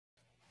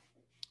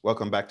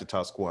Welcome back to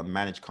Task 1,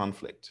 Manage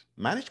Conflict.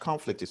 Manage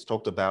conflict is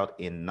talked about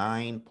in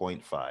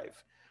 9.5,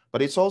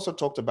 but it's also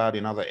talked about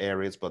in other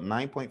areas, but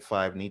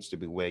 9.5 needs to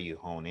be where you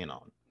hone in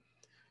on.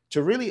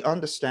 To really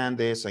understand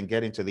this and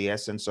get into the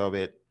essence of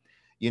it,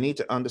 you need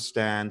to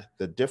understand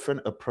the different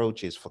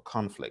approaches for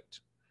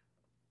conflict.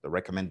 The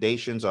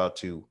recommendations are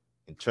to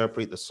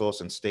interpret the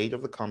source and state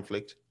of the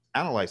conflict,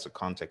 analyze the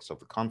context of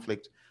the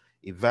conflict,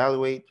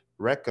 evaluate,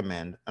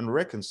 recommend, and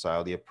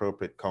reconcile the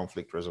appropriate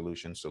conflict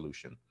resolution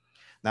solution.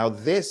 Now,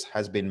 this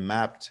has been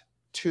mapped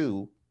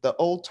to the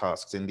old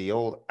tasks in the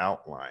old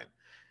outline.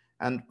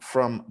 And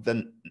from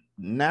the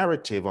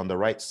narrative on the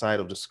right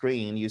side of the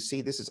screen, you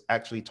see this is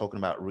actually talking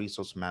about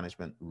resource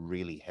management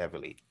really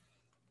heavily.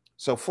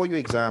 So for your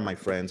exam, my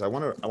friends, I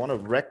want to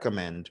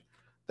recommend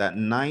that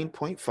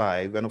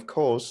 9.5, and of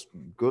course,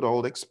 good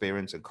old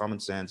experience and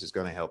common sense is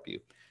going to help you.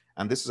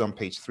 And this is on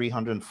page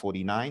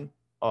 349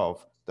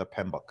 of the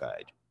PMBOK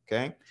guide.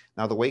 Okay.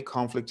 Now, the way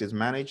conflict is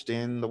managed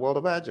in the world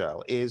of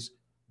Agile is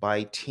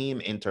by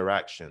team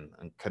interaction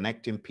and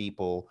connecting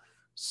people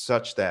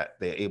such that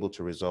they're able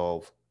to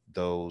resolve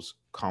those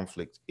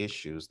conflict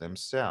issues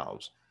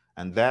themselves.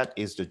 And that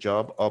is the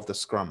job of the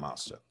Scrum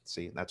Master.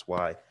 See, that's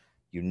why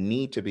you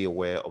need to be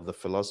aware of the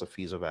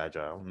philosophies of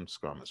Agile and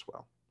Scrum as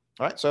well.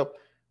 All right, so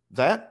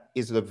that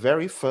is the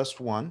very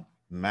first one,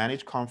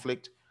 manage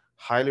conflict.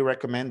 Highly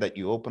recommend that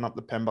you open up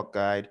the PMBOK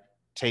guide,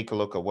 take a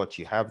look at what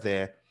you have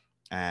there,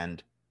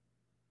 and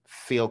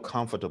feel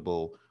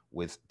comfortable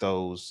with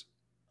those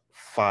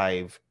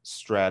 5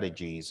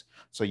 strategies.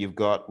 So you've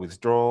got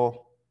withdraw,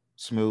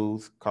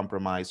 smooth,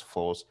 compromise,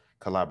 force,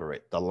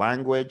 collaborate. The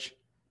language,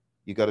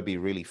 you got to be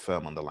really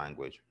firm on the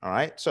language. All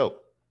right. So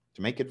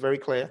to make it very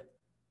clear,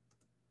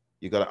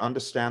 you got to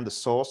understand the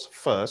source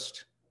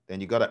first,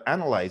 then you got to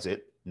analyze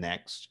it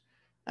next,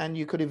 and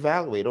you could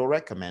evaluate or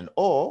recommend.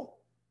 Or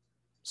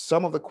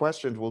some of the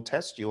questions will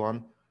test you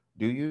on,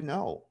 do you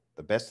know?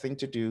 The best thing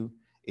to do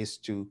is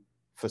to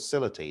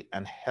facilitate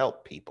and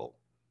help people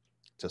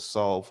to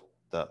solve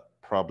the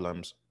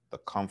problems, the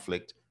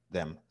conflict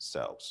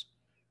themselves.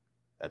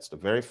 That's the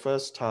very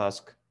first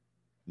task,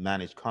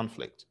 manage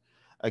conflict.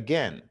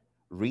 Again,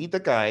 read the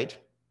guide.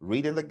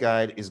 Reading the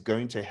guide is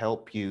going to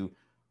help you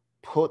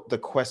put the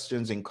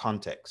questions in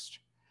context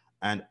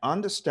and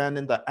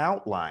understanding the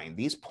outline.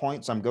 These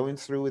points I'm going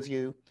through with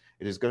you,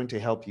 it is going to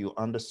help you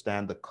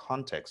understand the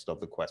context of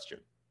the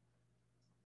question.